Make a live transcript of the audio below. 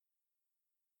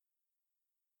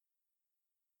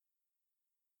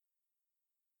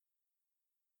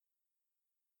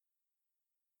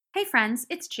Hey friends,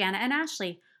 it's Jana and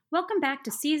Ashley. Welcome back to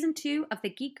Season 2 of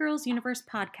the Geek Girls Universe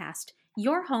podcast,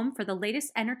 your home for the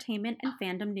latest entertainment and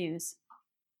fandom news.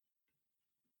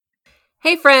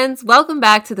 Hey friends, welcome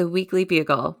back to the Weekly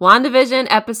Bugle. WandaVision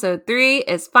Episode 3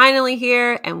 is finally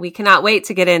here, and we cannot wait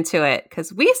to get into it,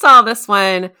 because we saw this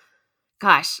one,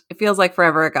 gosh, it feels like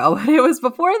forever ago, but it was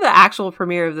before the actual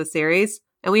premiere of the series,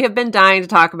 and we have been dying to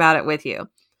talk about it with you.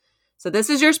 So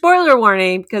this is your spoiler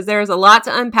warning, because there's a lot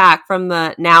to unpack from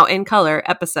the Now in Color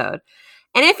episode.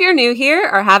 And if you're new here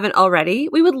or haven't already,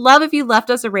 we would love if you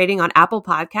left us a rating on Apple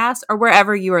Podcasts or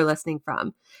wherever you are listening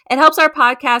from. It helps our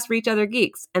podcast reach other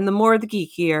geeks, and the more the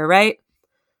geekier, right?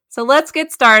 So let's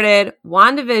get started.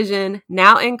 WandaVision,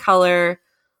 Now in Color.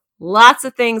 Lots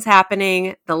of things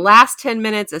happening. The last 10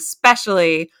 minutes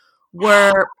especially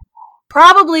were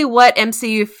probably what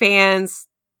MCU fans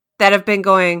that have been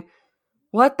going,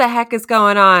 what the heck is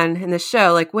going on in the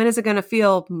show? Like, when is it going to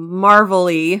feel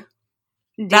Marvel-y?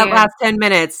 That last 10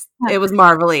 minutes, it was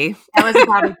Marvel-y. That was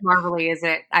about as Marvel-y as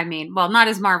it, not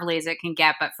as Marvel-y as it can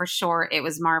get, but for sure it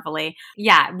was Marvel-y.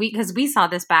 Yeah, because we saw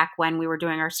this back when we were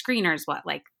doing our screeners,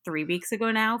 3 weeks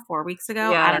ago now? 4 weeks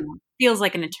ago? Yeah. I don't know. Feels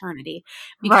like an eternity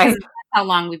because that's how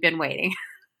long we've been waiting.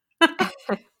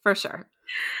 For sure.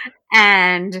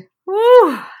 And,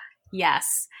 whew,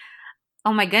 yes.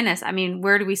 Oh my goodness. I mean,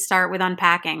 where do we start with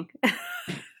unpacking?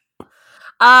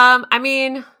 So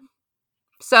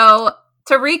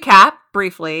to recap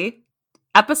briefly,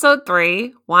 episode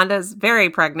 3, Wanda's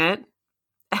very pregnant.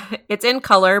 It's in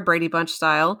color, Brady Bunch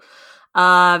style.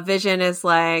 Vision is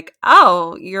like,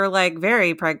 oh, you're like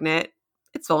very pregnant.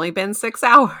 It's only been 6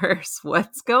 hours.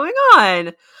 What's going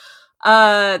on?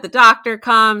 The doctor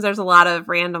comes. There's a lot of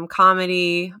random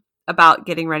comedy about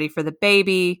getting ready for the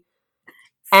baby.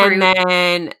 Fruit. And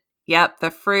then, the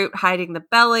fruit hiding the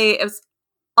belly. It was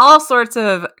all sorts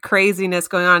of craziness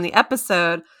going on in the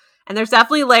episode. And there's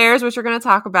definitely layers, which we're going to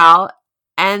talk about.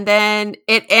 And then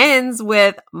it ends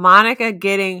with Monica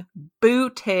getting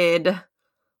booted,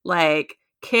 like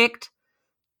kicked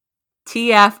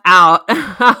TF out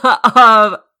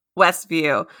of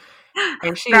Westview.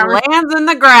 And she lands in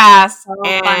the grass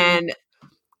and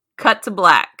cut to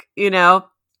black,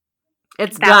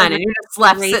 It's done. And you're just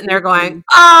left sitting there going,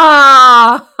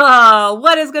 oh,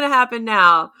 what is going to happen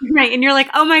now? Right. And you're like,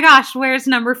 oh my gosh, where's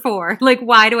number 4? Like,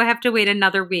 why do I have to wait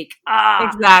another week?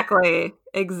 Exactly.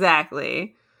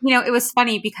 It was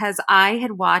funny because I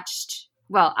had watched,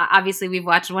 obviously we've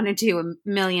watched 1 and 2 a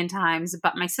million times,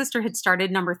 but my sister had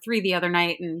started number 3 the other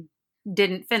night and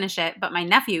didn't finish it, but my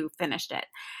nephew finished it.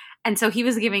 And so he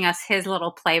was giving us his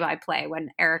little play-by-play when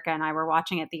Erica and I were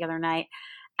watching it the other night.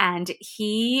 And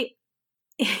he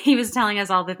was telling us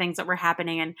all the things that were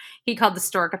happening, and he called the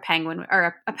stork a penguin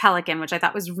or a pelican, which I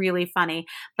thought was really funny.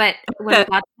 But when we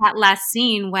watched that last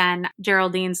scene when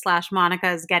Geraldine /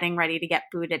 Monica is getting ready to get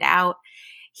booted out,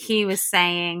 he was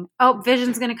saying, oh,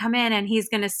 Vision's going to come in and he's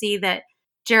going to see that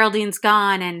Geraldine's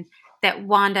gone and that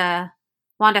Wanda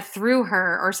threw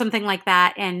her or something like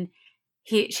that. And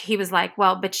he was like,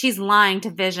 well, but she's lying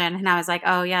to Vision. And I was like,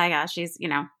 oh yeah, she's,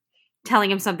 telling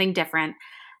him something different.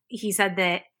 He said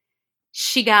that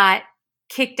she got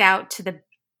kicked out to the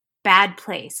bad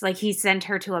place. Like, he sent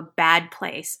her to a bad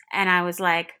place. And I was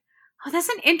like, oh, that's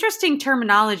an interesting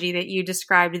terminology that you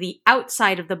described the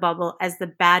outside of the bubble as the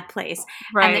bad place.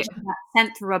 Right. And that she got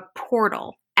sent through a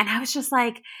portal. And I was just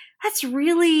like, that's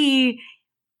really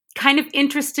kind of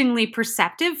interestingly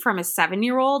perceptive from a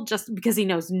 7-year-old, just because he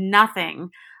knows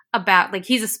nothing about, like,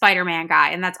 he's a Spider-Man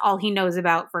guy and that's all he knows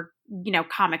about for,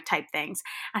 comic type things.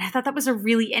 And I thought that was a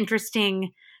really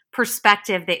interesting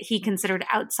perspective that he considered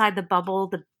outside the bubble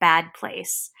the bad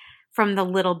place from the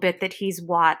little bit that he's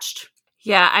watched.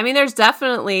 Yeah, I mean, there's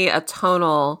definitely a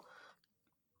tonal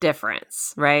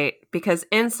difference, right? Because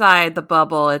inside the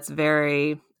bubble, it's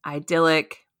very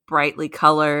idyllic, brightly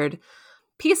colored,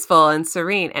 peaceful and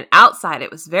serene. And outside,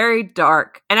 it was very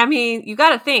dark. And I mean, you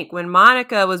got to think, when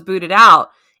Monica was booted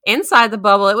out, inside the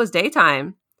bubble, it was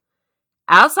daytime.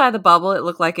 Outside the bubble, it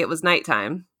looked like it was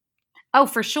nighttime. Oh,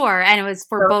 for sure. And it was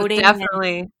foreboding. So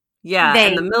definitely.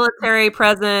 And the military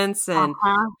presence and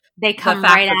they come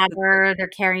right at her. They're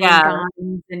carrying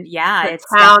guns. And the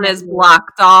town is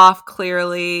blocked off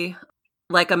clearly,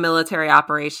 like a military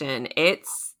operation.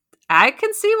 I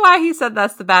can see why he said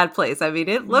that's the bad place. I mean,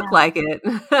 it looked like it.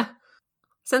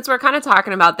 Since we're kind of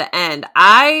talking about the end,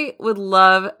 I would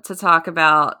love to talk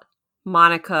about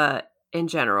Monica in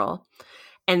general,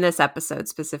 in this episode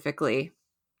specifically.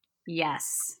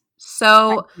 Yes.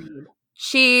 So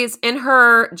she's in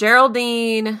her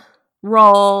Geraldine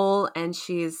role, and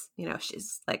she's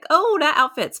like, oh, that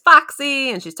outfit's foxy,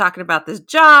 and she's talking about this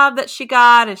job that she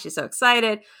got, and she's so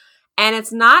excited. And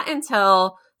it's not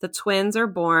until the twins are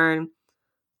born,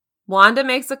 Wanda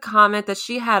makes a comment that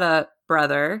she had a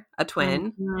brother, a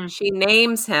twin. Mm-hmm. She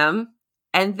names him,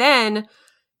 and then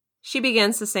she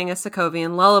begins to sing a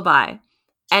Sokovian lullaby.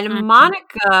 And Mm-hmm.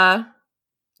 Monica,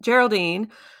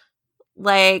 Geraldine,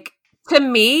 like, to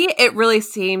me, it really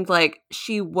seemed like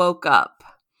she woke up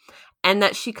and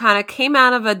that she kind of came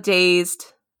out of a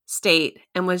dazed state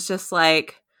and was just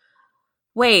like,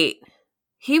 wait,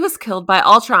 he was killed by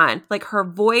Ultron. Like, her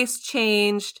voice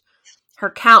changed,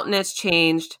 her countenance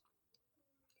changed.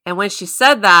 And when she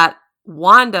said that,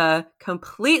 Wanda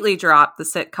completely dropped the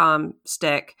sitcom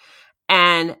stick,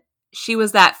 and she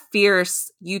was that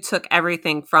fierce, you took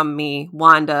everything from me,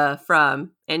 Wanda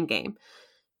from Endgame.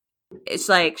 It's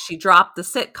like she dropped the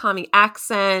sitcom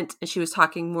accent and she was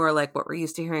talking more like what we're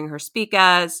used to hearing her speak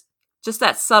as, just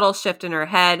that subtle shift in her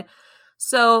head.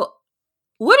 So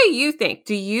what do you think?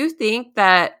 Do you think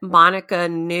that Monica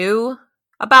knew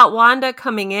about Wanda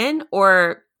coming in,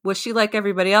 or was she like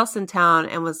everybody else in town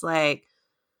and was like,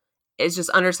 is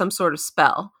just under some sort of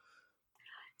spell?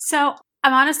 So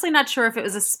I'm honestly not sure if it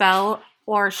was a spell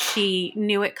or she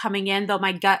knew it coming in, though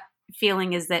my gut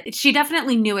feeling is that she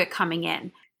definitely knew it coming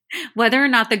in. Whether or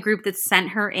not the group that sent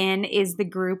her in is the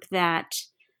group that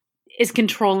is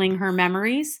controlling her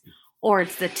memories, or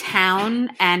it's the town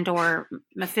and or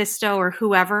Mephisto or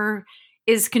whoever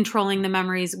is controlling the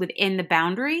memories within the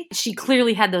boundary. She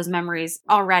clearly had those memories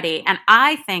already. And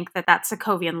I think that that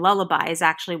Sokovian lullaby is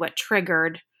actually what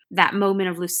triggered that moment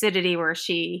of lucidity where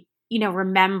she,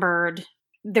 remembered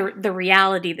the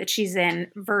reality that she's in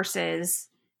versus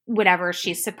whatever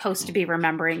she's supposed to be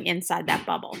remembering inside that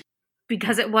bubble.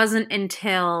 Because it wasn't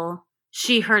until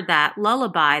she heard that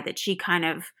lullaby that she kind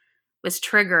of was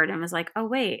triggered and was like, oh,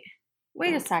 wait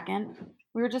a second.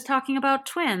 We were just talking about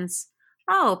twins.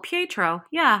 Oh, Pietro.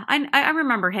 Yeah, I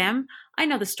remember him. I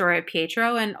know the story of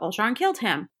Pietro, and Ultron killed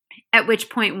him. At which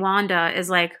point Wanda is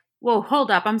like, whoa, hold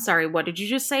up. I'm sorry. What did you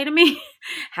just say to me?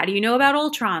 How do you know about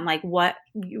Ultron? Like,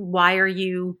 why are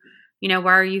you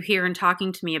here and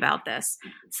talking to me about this?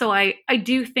 So I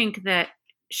do think that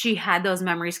she had those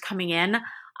memories coming in.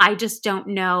 I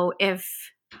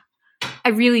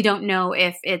really don't know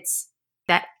if it's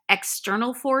that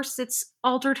external force that's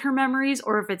altered her memories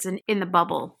or if it's in the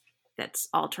bubble that's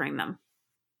altering them.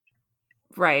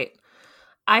 Right.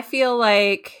 I feel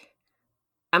like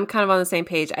I'm kind of on the same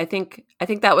page. I think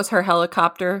that was her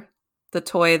helicopter, the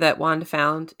toy that Wanda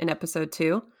found in episode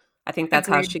 2. I think that's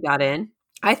how she got in.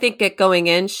 I think going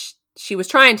in, she was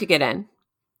trying to get in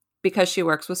because she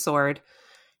works with SWORD.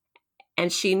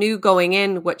 And she knew going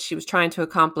in what she was trying to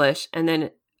accomplish. And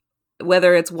then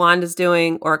whether it's Wanda's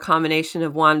doing or a combination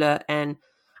of Wanda and,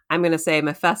 I'm going to say,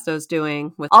 Mephisto's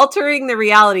doing with altering the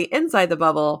reality inside the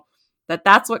bubble,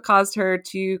 that's what caused her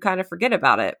to kind of forget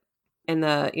about it in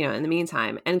the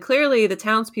meantime. And clearly the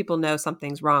townspeople know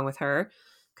something's wrong with her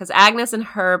because Agnes and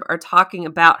Herb are talking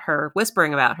about her,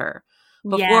 whispering about her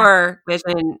before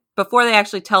they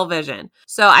actually tell Vision.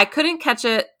 So I couldn't catch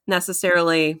it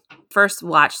necessarily first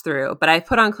watch through, but I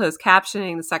put on closed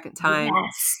captioning the second time.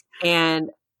 Yes. And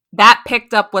that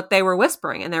picked up what they were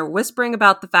whispering, and they were whispering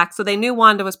about the fact. So they knew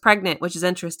Wanda was pregnant, which is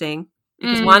interesting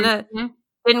because Wanda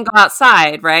didn't go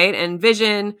outside, right? And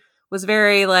Vision was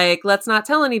very like, let's not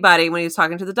tell anybody when he was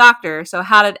talking to the doctor. So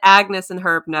how did Agnes and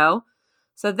Herb know?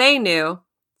 So they knew.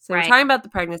 So they were talking about the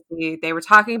pregnancy, they were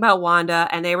talking about Wanda,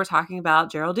 and they were talking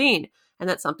about Geraldine and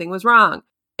that something was wrong.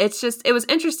 It was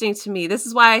interesting to me. This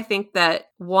is why I think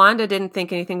that Wanda didn't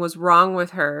think anything was wrong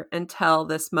with her until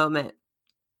this moment,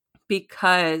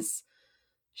 because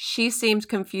she seemed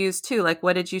confused too. Like,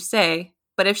 what did you say?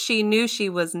 But if she knew she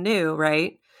was new,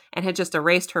 right, and had just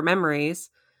erased her memories,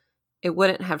 it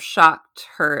wouldn't have shocked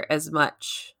her as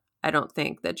much, I don't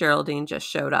think, that Geraldine just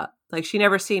showed up. Like, she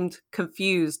never seemed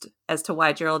confused as to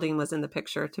why Geraldine was in the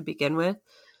picture to begin with.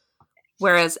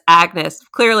 Whereas Agnes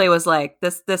clearly was like,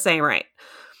 this ain't right.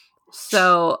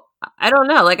 So I don't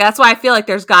know. Like, that's why I feel like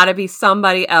there's got to be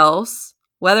somebody else,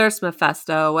 whether it's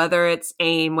Mephisto, whether it's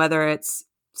AIM, whether it's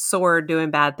SWORD doing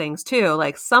bad things too.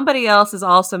 Like, somebody else is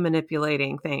also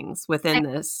manipulating things within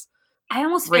this I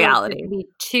almost feel like there could be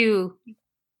two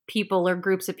people or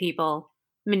groups of people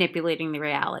manipulating the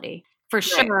reality. For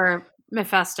sure,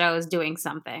 Mephisto is doing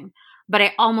something. But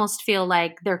I almost feel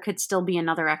like there could still be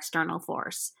another external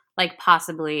force, like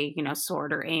possibly,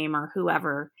 SWORD or AIM or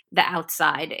whoever the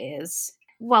outside is.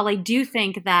 While I do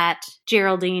think that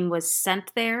Geraldine was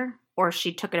sent there, or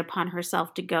she took it upon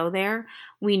herself to go there,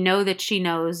 we know that she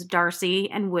knows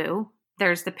Darcy and Wu.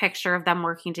 There's the picture of them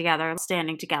working together,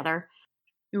 standing together.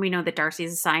 We know that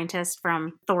Darcy's a scientist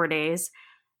from Thor days.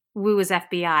 Wu is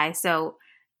FBI. So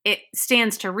it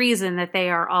stands to reason that they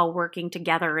are all working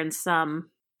together in some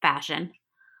fashion.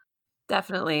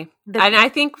 Definitely. And I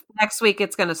think next week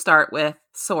it's going to start with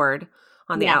Sword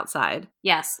on the outside.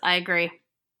 Yes, I agree.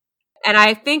 And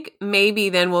I think maybe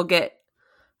then we'll get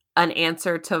an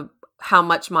answer to how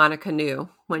much Monica knew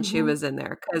when she was in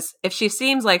there. Because if she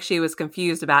seems like she was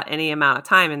confused about any amount of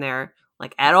time in there,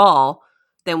 like at all,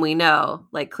 then we know,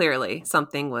 like clearly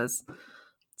something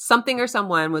or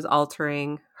someone was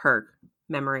altering her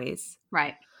memories.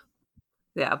 Right.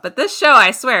 Yeah, but this show,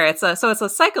 I swear, it's a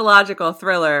psychological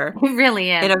thriller. It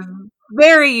really is. In a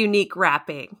very unique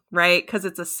wrapping, right? Because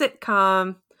it's a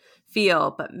sitcom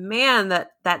feel. But man, that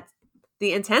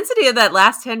the intensity of that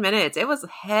last 10 minutes, it was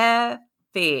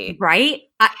heavy. Right?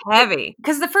 Heavy.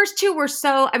 Because the first two were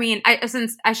so, I mean, I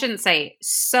shouldn't say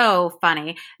so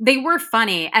funny. They were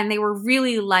funny and they were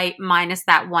really light, minus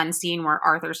that one scene where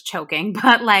Arthur's choking.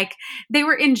 But like, they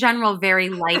were in general very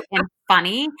light and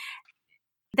funny.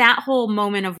 That whole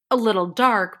moment of a little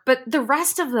dark, but the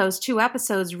rest of those two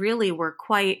episodes really were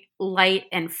quite light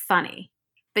and funny.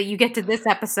 But you get to this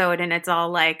episode and it's all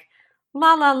like,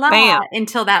 la la la, Bam.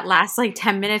 until that last like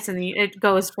 10 minutes and it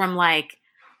goes from like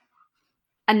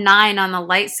a 9 on the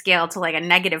light scale to like a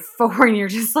 -4 and you're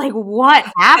just like, what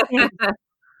happened?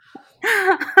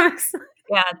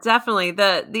 Yeah, definitely.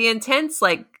 The intense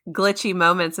like glitchy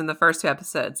moments in the first two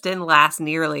episodes didn't last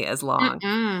nearly as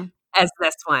long as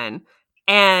this one.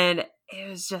 And it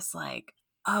was just like,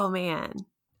 oh man.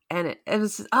 And it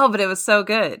was, but it was so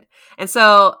good. And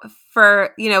so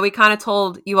we kind of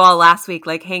told you all last week,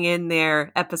 like, hang in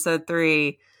there, episode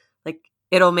 3, like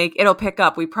it'll pick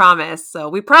up. We promise. So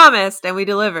we promised and we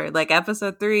delivered. Like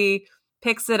episode 3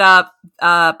 picks it up.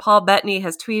 Paul Bettany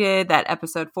has tweeted that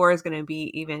episode 4 is going to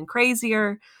be even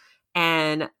crazier.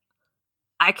 And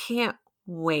I can't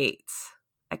wait.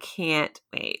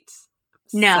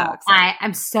 No,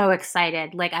 I'm so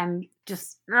excited. Like, I'm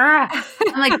just, I'm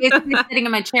like basically sitting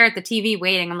in my chair at the TV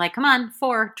waiting. I'm like, come on,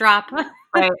 4, drop.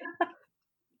 Right.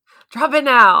 Drop it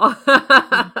now.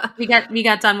 we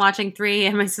got done watching 3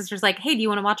 and my sister's like, hey, do you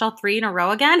want to watch all 3 in a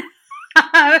row again?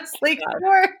 I was like,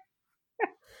 sure.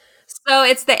 So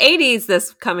it's the 80s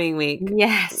this coming week.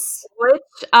 Yes. Which,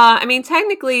 I mean,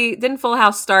 technically, didn't Full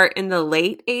House start in the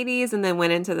late 80s and then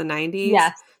went into the 90s?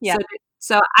 Yes. Yeah.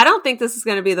 So I don't think this is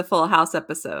going to be the Full House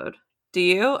episode. Do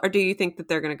you? Or do you think that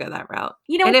they're going to go that route?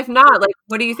 And if not, like,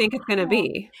 what do you think it's going to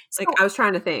be? Like, I was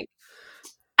trying to think.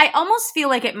 I almost feel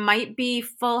like it might be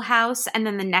Full House, and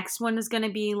then the next one is going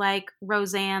to be like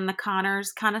Roseanne, the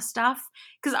Connors kind of stuff.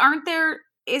 Because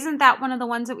isn't that one of the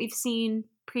ones that we've seen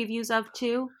previews of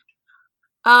too?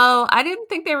 Oh, I didn't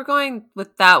think they were going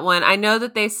with that one. I know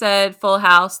that they said Full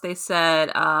House. They said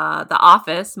The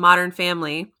Office, Modern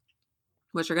Family,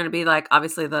 which are going to be like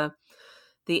obviously the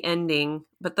ending.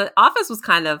 But The Office was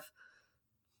kind of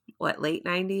late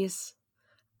 90s.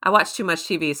 I watched too much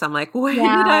TV, so I'm like, when did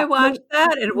I watch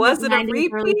that? It wasn't a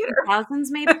repeat. 2000s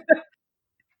maybe.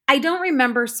 I don't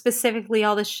remember specifically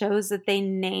all the shows that they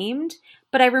named,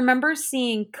 but I remember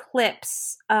seeing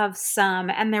clips of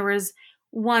some, and there was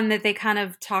one that they kind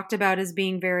of talked about as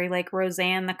being very like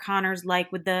Roseanne, the Connors,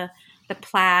 like with the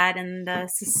plaid and the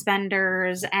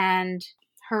suspenders and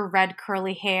her red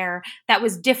curly hair. That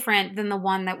was different than the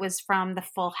one that was from the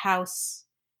Full House.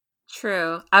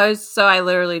 True. I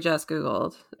literally just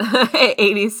Googled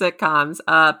 80s sitcoms,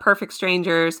 Perfect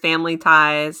Strangers, Family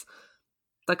Ties,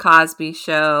 The Cosby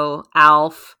Show,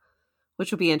 Alf,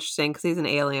 which would be interesting because he's an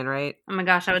alien, right? Oh my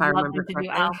gosh, I would love him to do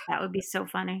Alf. That would be so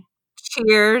funny.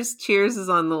 Cheers is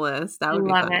on the list. That would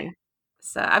be funny. It.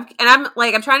 So I'm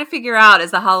trying to figure out,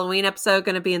 is the Halloween episode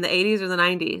going to be in the 80s or the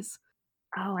 90s?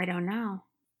 Oh, I don't know.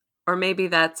 Or maybe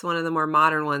that's one of the more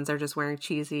modern ones. They're just wearing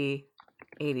cheesy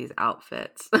 80s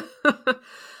outfits.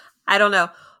 I don't know.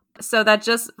 So that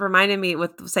just reminded me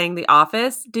with saying The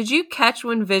Office. Did you catch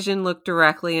when Vision looked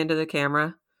directly into the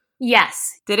camera?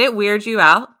 Yes. Did it weird you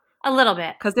out? A little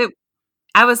bit. Because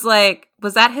I was like,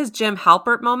 was that his Jim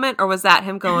Halpert moment, or was that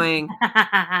him going,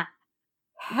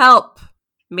 help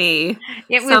me?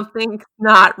 Something's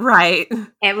not right.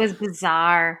 It was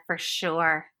bizarre for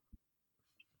sure.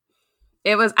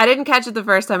 It was, I didn't catch it the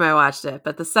first time I watched it,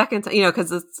 but the second time,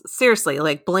 because it's seriously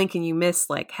like blink and you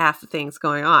miss like half the things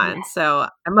going on. Yeah. So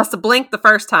I must have blinked the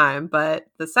first time, but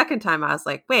the second time I was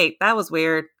like, wait, that was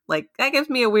weird. Like that gives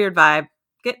me a weird vibe.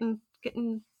 Getting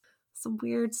some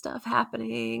weird stuff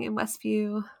happening in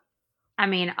Westview. I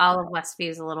mean, all of Westview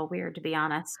is a little weird, to be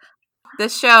honest.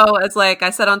 This show is like I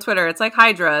said on Twitter, it's like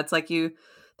Hydra. It's like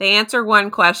they answer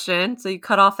one question, so you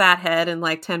cut off that head and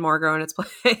like 10 more grow in its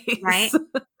place. Right.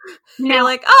 You're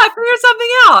like, oh, I figured something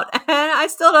out, and I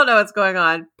still don't know what's going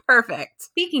on. Perfect.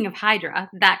 Speaking of Hydra,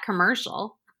 that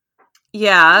commercial.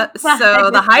 Yeah. So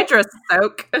the Hydra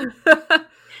soak.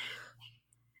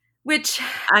 Which,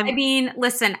 I mean,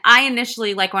 listen, I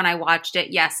initially, like when I watched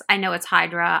it, yes, I know it's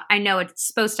Hydra. I know it's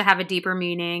supposed to have a deeper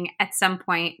meaning. At some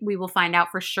point, we will find out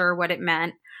for sure what it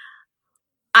meant.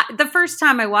 The first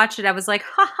time I watched it, I was like,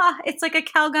 haha, it's like a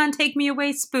Calgon Take Me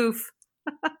Away spoof.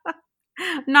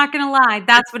 I'm not going to lie.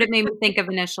 That's what it made me think of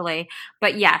initially.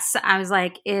 But yes, I was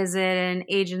like, is it an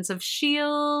Agents of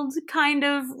S.H.I.E.L.D. kind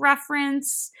of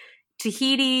reference?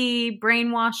 Tahiti,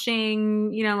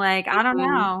 brainwashing, like, I don't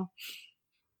know.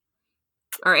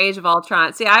 Or Age of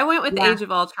Ultron. See, I went with Age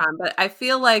of Ultron, but I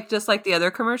feel like just like the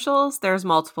other commercials, there's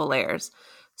multiple layers.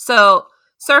 So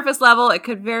surface level, it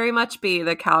could very much be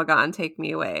the Calgon Take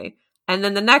Me Away. And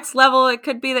then the next level, it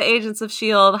could be the Agents of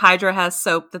S.H.I.E.L.D. Hydra has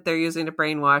soap that they're using to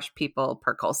brainwash people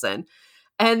per Coulson.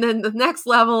 And then the next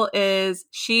level is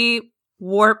she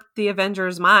warped the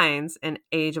Avengers' minds in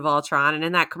Age of Ultron. And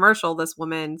in that commercial, this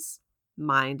woman's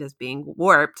mind is being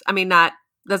warped. I mean,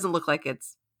 doesn't look like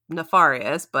it's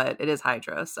nefarious, but it is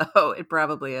Hydra, so it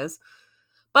probably is.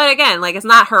 But again, like, it's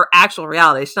not her actual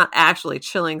reality. She's not actually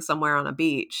chilling somewhere on a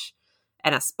beach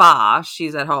at a spa.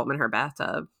 She's at home in her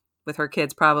bathtub with her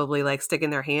kids, probably like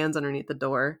sticking their hands underneath the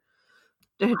door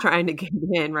trying to get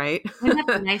in, right? Wouldn't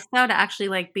that be nice though, to actually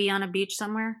like be on a beach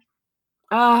somewhere?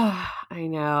 Oh, I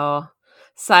know.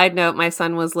 Side note, my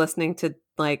son was listening to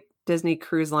like Disney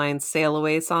Cruise Line Sail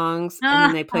Away songs, and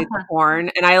then they played the horn,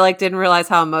 and I like didn't realize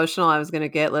how emotional I was going to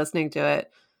get listening to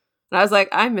it. And I was like,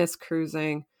 I miss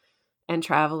cruising and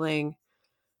traveling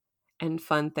and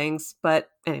fun things. But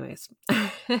anyways,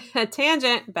 a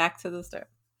tangent, back to the story.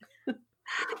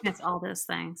 It's all those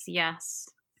things, yes.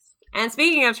 And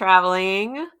speaking of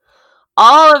traveling,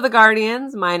 all of the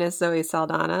Guardians, minus Zoe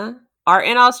Saldana, are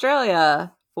in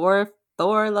Australia for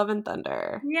Thor: Love and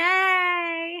Thunder.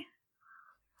 Yay!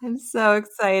 I'm so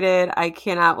excited. I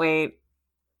cannot wait.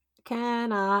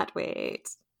 Cannot wait.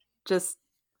 Just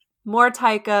more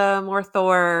Taika, more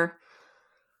Thor,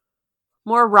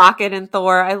 more Rocket and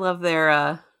Thor. I love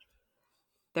their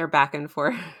back and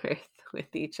forth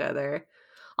with each other.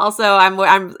 Also,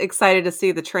 I'm excited to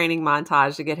see the training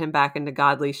montage to get him back into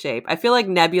godly shape. I feel like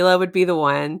Nebula would be the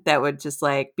one that would just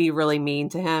like be really mean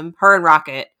to him. Her and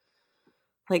Rocket.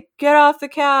 Like, get off the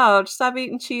couch, stop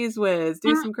eating Cheez Whiz,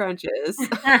 do some crunches.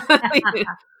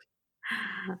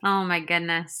 Oh my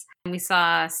goodness. We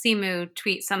saw Simu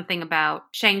tweet something about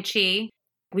Shang-Chi.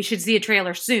 We should see a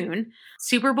trailer soon.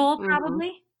 Super Bowl,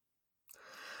 probably?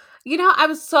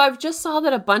 Mm-hmm. I've just saw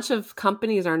that a bunch of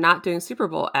companies are not doing Super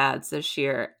Bowl ads this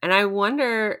year. And I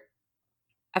wonder,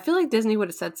 I feel like Disney would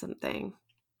have said something.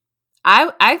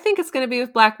 I think it's going to be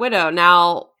with Black Widow.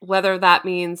 Now, whether that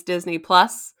means Disney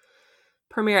Plus,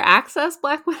 Premier Access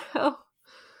Black Widow,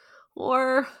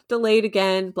 or delayed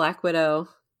again Black Widow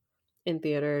in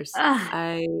theaters.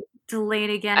 Delayed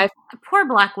again. Poor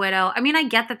Black Widow. I mean, I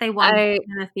get that they want it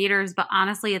in the theaters, but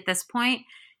honestly, at this point,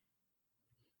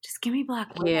 just give me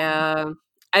Black Widow. Yeah.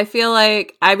 I feel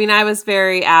like, I was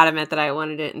very adamant that I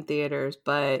wanted it in theaters,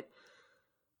 but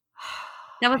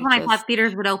that was when I thought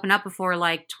theaters would open up before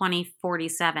like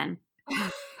 2047.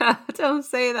 Don't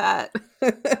say that.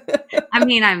 I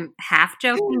mean, I'm half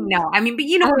joking. No, I mean, but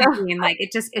you know what I mean? Like,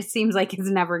 it seems like it's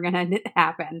never going to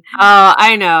happen. Oh,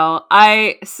 I know.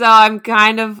 So I'm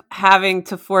kind of having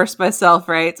to force myself,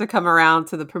 right, to come around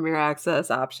to the Premier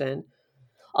Access option.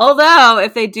 Although,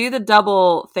 if they do the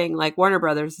double thing like Warner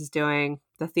Brothers is doing,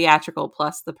 the theatrical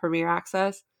plus the Premier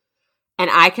Access,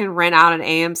 and I can rent out an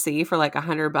AMC for like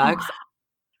 $100,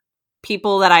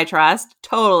 people that I trust,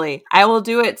 totally. I will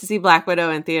do it to see Black Widow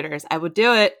in theaters. I would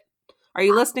do it. Are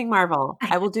you listening, Marvel?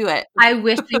 I will do it. I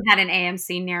wish we had an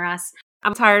AMC near us.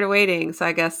 I'm tired of waiting, so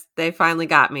I guess they finally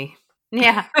got me.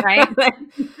 Yeah, right?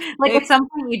 Like at some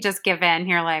point you just give in.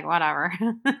 You're like, whatever.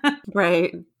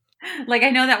 Right. Like, I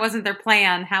know that wasn't their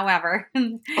plan. However,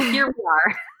 here we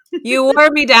are. You wore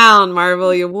me down,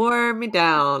 Marvel. You wore me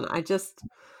down. It's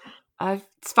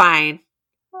fine.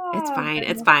 It's fine.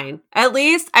 It's fine. At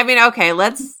least, okay,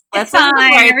 let's look at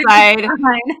the bright side.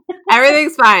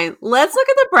 Everything's fine. Let's look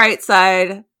at the bright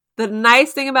side. The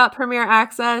nice thing about Premier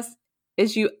Access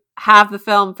is you have the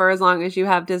film for as long as you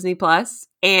have Disney Plus.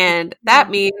 And that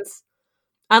means,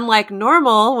 unlike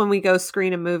normal, when we go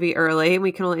screen a movie early,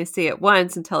 we can only see it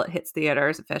once until it hits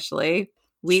theaters officially.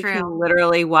 We can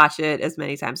literally watch it as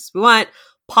many times as we want.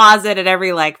 Pause it at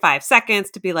every 5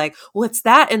 seconds to be like, what's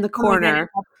that in the corner?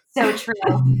 So true.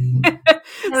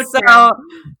 So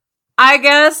I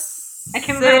guess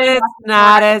it's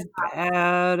not as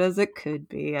bad as it could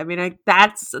be.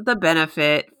 That's the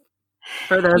benefit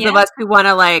For those Yeah. of us who want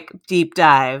to like deep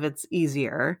dive, it's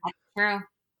easier. That's true.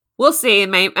 We'll see.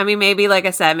 Maybe like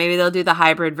I said, maybe they'll do the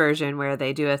hybrid version where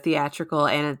they do a theatrical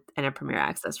and a premiere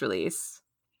access release,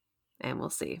 and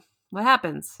we'll see what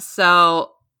happens.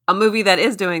 So a movie that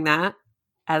is doing that,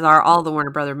 as are all the Warner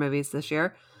Brother movies this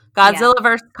year, Godzilla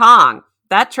vs. Kong.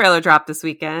 That trailer dropped this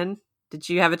weekend. Did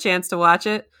you have a chance to watch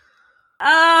it?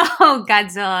 Oh,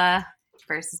 Godzilla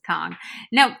versus Kong.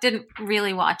 No, didn't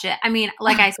really watch it. I mean,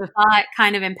 like I saw it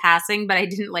kind of in passing, but I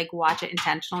didn't like watch it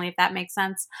intentionally, if that makes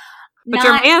sense. But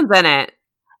your man's in it.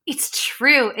 It's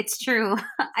true. It's true.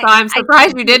 So I'm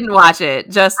surprised you didn't watch it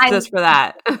just for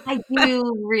that. I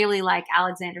do really like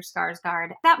Alexander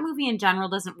Skarsgård. That movie in general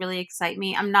doesn't really excite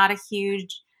me. I'm not a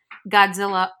huge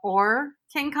Godzilla or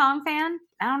King Kong fan.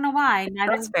 I don't know why.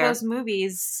 Neither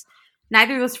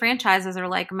of those franchises are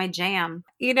like my jam.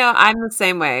 You know, I'm the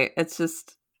same way. It's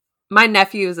just my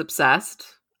nephew is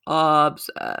obsessed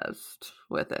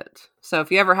with it. So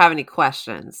if you ever have any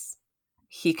questions,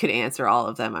 he could answer all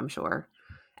of them, I'm sure,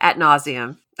 ad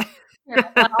nauseum. Sure,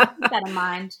 well, I'll keep that in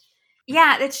mind.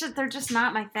 Yeah, they're just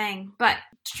not my thing. But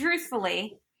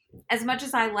truthfully, as much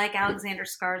as I like Alexander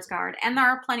Skarsgård, and there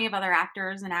are plenty of other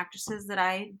actors and actresses that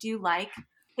I do like,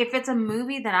 if it's a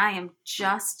movie that I am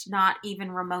just not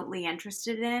even remotely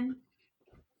interested in,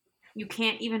 you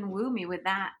can't even woo me with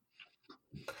that.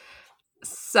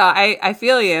 So I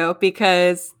feel you,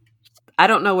 because I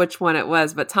don't know which one it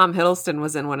was, but Tom Hiddleston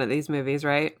was in one of these movies,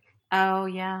 right? Oh,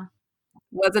 yeah.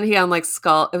 Wasn't he on like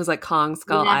Skull? It was like Kong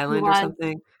Skull Island or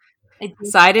something.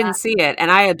 So I didn't see it, and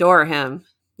I adore him.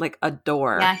 Like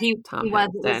adore. Yeah, Tom he was.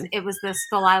 It was the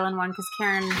Skull Island one because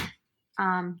Karen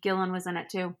Gillan was in it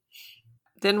too.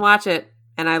 Didn't watch it,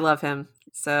 and I love him.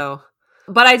 So,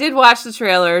 but I did watch the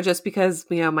trailer just because,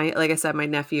 you know, like I said, my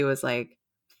nephew was like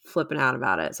flipping out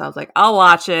about it. So I was like, I'll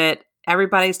watch it.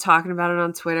 Everybody's talking about it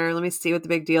on Twitter. Let me see what the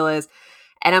big deal is.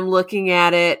 And I'm looking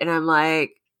at it and I'm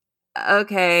like,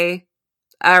 okay,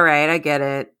 all right, I get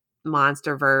it.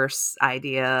 Monsterverse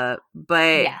idea.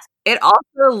 But yes, it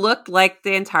also looked like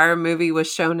the entire movie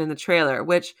was shown in the trailer,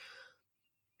 which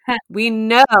we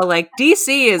know like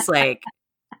DC is like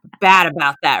bad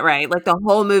about that, right? Like the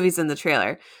whole movie's in the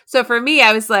trailer. So for me,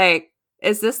 I was like,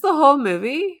 is this the whole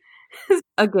movie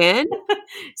again?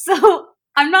 So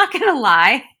I'm not gonna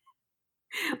lie.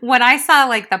 When I saw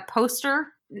like the poster,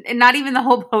 and not even the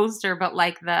whole poster, but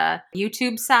like the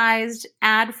YouTube sized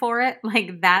ad for it,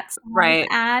 like that right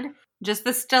ad, just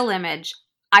the still image,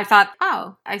 I thought,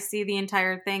 oh, I see the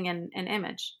entire thing in an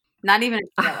image, not even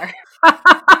a trailer.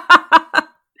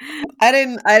 I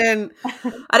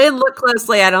didn't look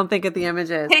closely. I don't think at the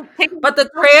images, but the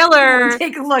trailer.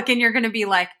 Take a look, and you're going to be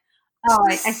like, "Oh,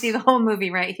 I see the whole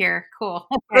movie right here. Cool."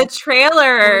 Okay.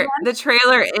 The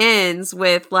trailer ends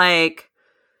with like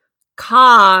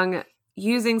Kong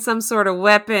using some sort of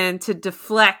weapon to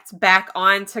deflect back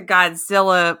onto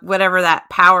Godzilla, whatever that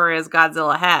power is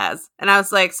Godzilla has. And I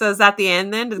was like, so is that the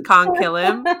end then? Did Kong kill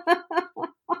him?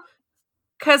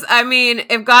 Because, I mean,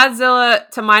 if Godzilla,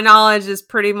 to my knowledge, is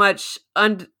pretty much,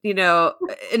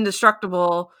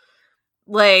 indestructible,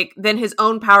 like, then his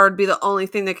own power would be the only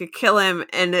thing that could kill him.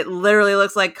 And it literally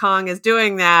looks like Kong is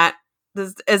doing that.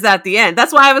 Is that the end?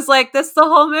 That's why I was like, this is the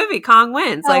whole movie. Kong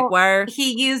wins. So like, why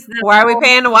are we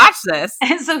paying to watch this?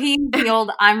 And so he used the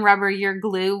old "I'm rubber, you're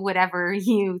glue," whatever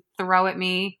you throw at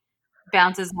me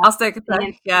bounces. I'll stick with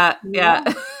that. Yeah.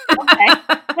 Okay.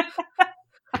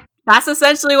 That's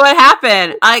essentially what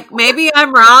happened. Like, maybe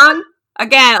I'm wrong.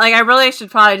 Again, like, I really should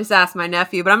probably just ask my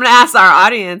nephew, but I'm going to ask our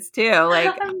audience too.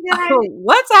 Like,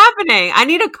 what's happening? I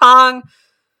need a Kong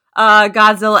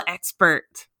Godzilla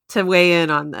expert to weigh in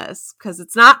on this, because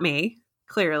it's not me,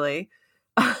 clearly,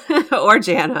 or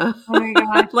Jana. Oh my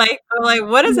god! like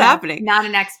what is happening? Not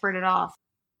an expert at all.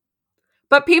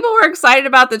 But people were excited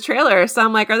about the trailer, so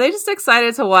I'm like, are they just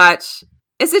excited to watch?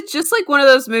 Is it just like one of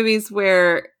those movies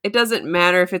where it doesn't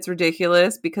matter if it's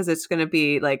ridiculous because it's going to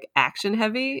be like action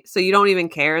heavy, so you don't even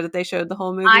care that they showed the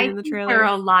whole movie in the trailer? There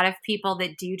are a lot of people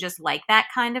that do just like that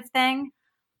kind of thing.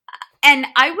 And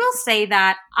I will say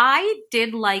that I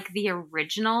did like the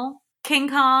original King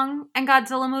Kong and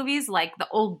Godzilla movies, like the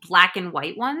old black and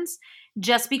white ones,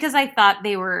 just because I thought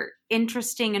they were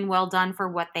interesting and well done for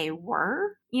what they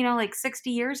were, like 60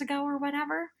 years ago or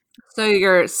whatever. So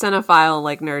your cinephile,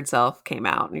 like, nerd self came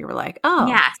out and you were like, oh,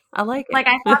 yes, I like it. Like,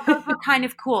 I thought those were kind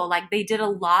of cool. Like, they did a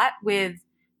lot with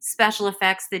special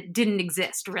effects that didn't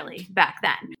exist really back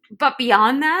then. But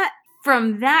beyond that,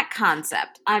 from that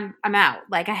concept, I'm out.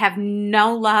 Like, I have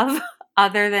no love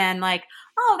other than like,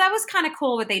 oh, that was kind of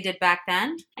cool what they did back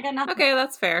then. I got nothing. Okay,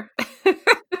 that's fair.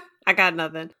 I got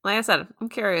nothing. Like I said, I'm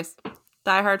curious.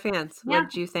 Die Hard fans, what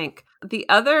did you think? The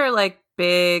other like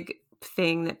big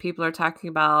thing that people are talking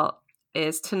about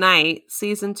is tonight,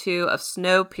 season 2 of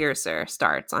Snowpiercer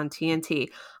starts on TNT.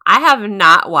 I have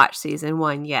not watched season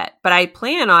 1 yet, but I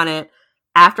plan on it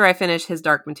after I finish His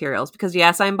Dark Materials because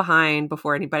yes, I'm behind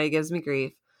before anybody gives me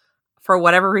grief. For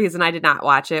whatever reason, I did not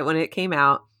watch it when it came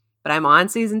out, but I'm on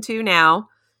season 2 now.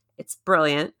 It's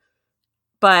brilliant.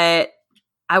 But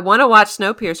I want to watch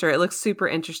Snowpiercer. It looks super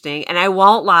interesting. And I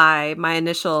won't lie, my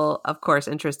initial, of course,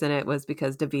 interest in it was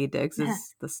because Daveed Diggs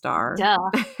is the star. Duh.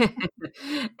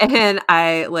 And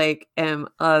I like am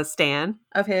a stan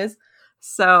of his.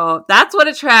 So that's what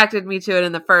attracted me to it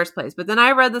in the first place. But then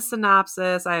I read the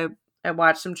synopsis, I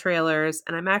watched some trailers,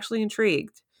 and I'm actually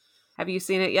intrigued. Have you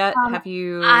seen it yet? Have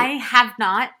you? I have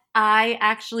not. I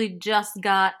actually just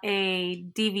got a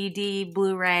DVD,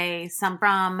 Blu-ray, some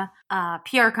from a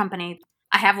PR company.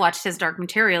 I have watched His Dark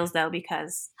Materials, though,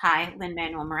 because, hi,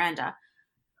 Lin-Manuel Miranda.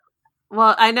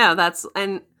 Well, I know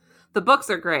and the books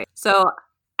are great. So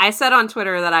I said on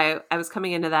Twitter that I was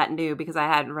coming into that new because I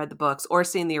hadn't read the books or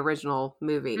seen the original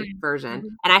movie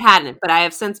version. And I hadn't, but I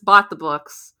have since bought the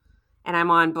books and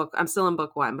I'm still in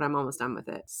book 1, but I'm almost done with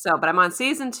it. But I'm on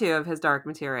season 2 of His Dark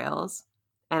Materials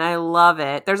and I love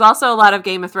it. There's also a lot of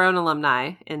Game of Thrones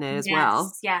alumni in it as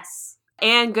well. Yes.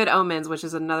 And Good Omens, which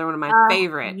is another one of my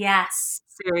favorite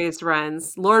series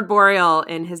runs. Lord Boreal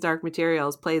in His Dark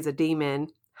Materials plays a demon.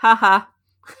 Haha.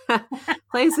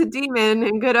 Plays a demon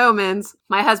in Good Omens.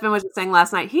 My husband was just saying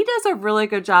last night, he does a really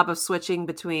good job of switching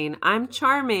between I'm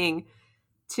charming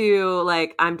to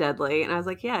like I'm deadly. And I was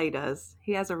like, yeah, he does.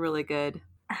 He has a really good,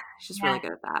 he's just really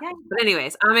good at that. Yeah. But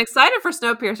anyways, I'm excited for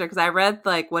Snowpiercer because I read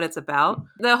like what it's about.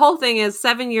 The whole thing is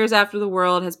 7 years after the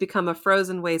world has become a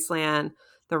frozen wasteland,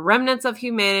 the remnants of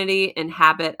humanity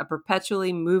inhabit a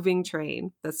perpetually moving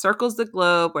train that circles the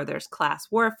globe where there's class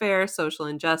warfare, social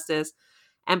injustice,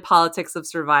 and politics of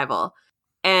survival.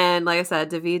 And like I said,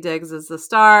 Daveed Diggs is the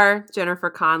star, Jennifer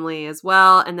Connelly as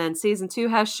well. And then season 2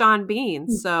 has Sean Bean.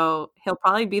 So he'll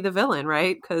probably be the villain,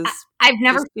 right? Because I've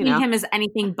never seen him as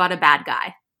anything but a bad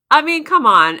guy. I mean, come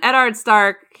on. Eddard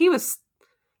Stark, he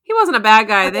wasn't a bad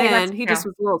guy then. He just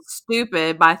was a little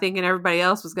stupid by thinking everybody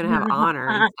else was going to have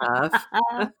honor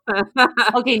and stuff.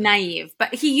 Okay, naive.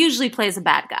 But he usually plays a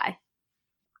bad guy.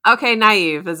 Okay,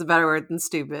 naive is a better word than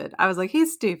stupid. I was like,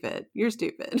 he's stupid. You're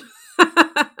stupid.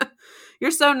 You're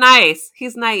so nice.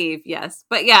 He's naive, yes.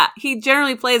 But yeah, he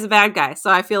generally plays a bad guy. So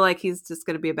I feel like he's just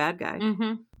going to be a bad guy.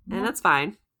 Mm-hmm. And that's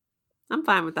fine. I'm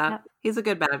fine with that. Yep. He's a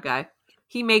good bad guy.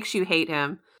 He makes you hate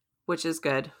him, which is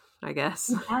good, I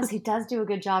guess. He does do a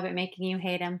good job at making you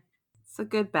hate him. It's a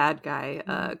good bad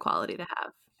guy quality to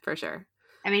have, for sure.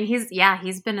 I mean, he's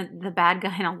been the bad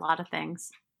guy in a lot of things.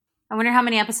 I wonder how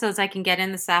many episodes I can get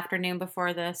in this afternoon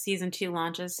before the season 2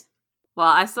 launches. Well,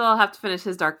 I still have to finish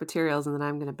His Dark Materials, and then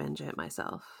I'm going to binge it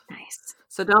myself. Nice.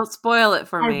 So don't spoil it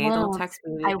for me. Don't text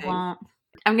me anything. I won't.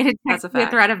 I'm going to text you a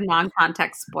thread of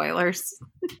non-context spoilers.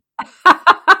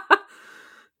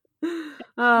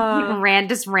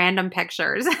 Just random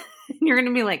pictures. You're going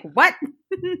to be like, what?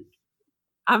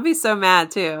 I'll be so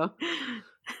mad, too.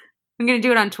 I'm going to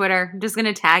do it on Twitter. I'm just going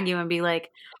to tag you and be like,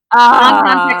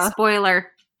 non-context spoiler.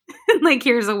 Like,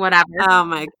 here's a whatever. Oh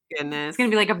my goodness. It's gonna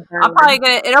be like a bird.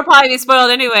 It'll probably be spoiled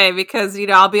anyway because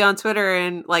I'll be on Twitter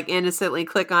and like innocently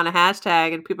click on a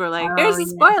hashtag and people are like, here's a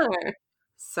spoiler.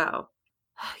 So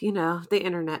the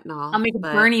internet and all. I'll make a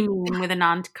Bernie meme with a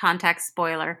non-context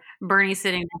spoiler. Bernie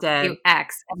sitting next to you,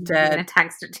 X, and I'm gonna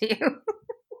text it to you.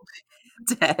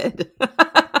 Dead.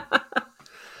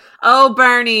 Oh,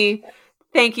 Bernie.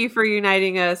 Thank you for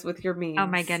uniting us with your memes. Oh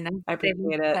my goodness. I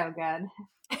appreciate it. So good.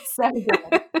 So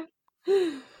good.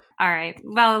 All right.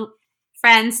 Well,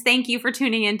 friends, thank you for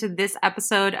tuning in to this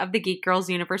episode of the Geek Girls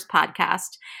Universe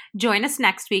podcast. Join us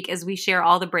next week as we share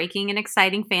all the breaking and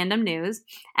exciting fandom news.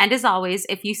 And as always,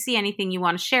 if you see anything you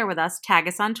want to share with us, tag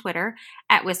us on Twitter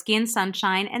at Whiskey and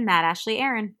Sunshine and Mad Ashley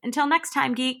Aaron. Until next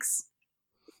time, geeks.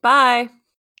 Bye.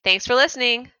 Thanks for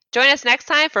listening. Join us next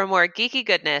time for more geeky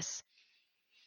goodness.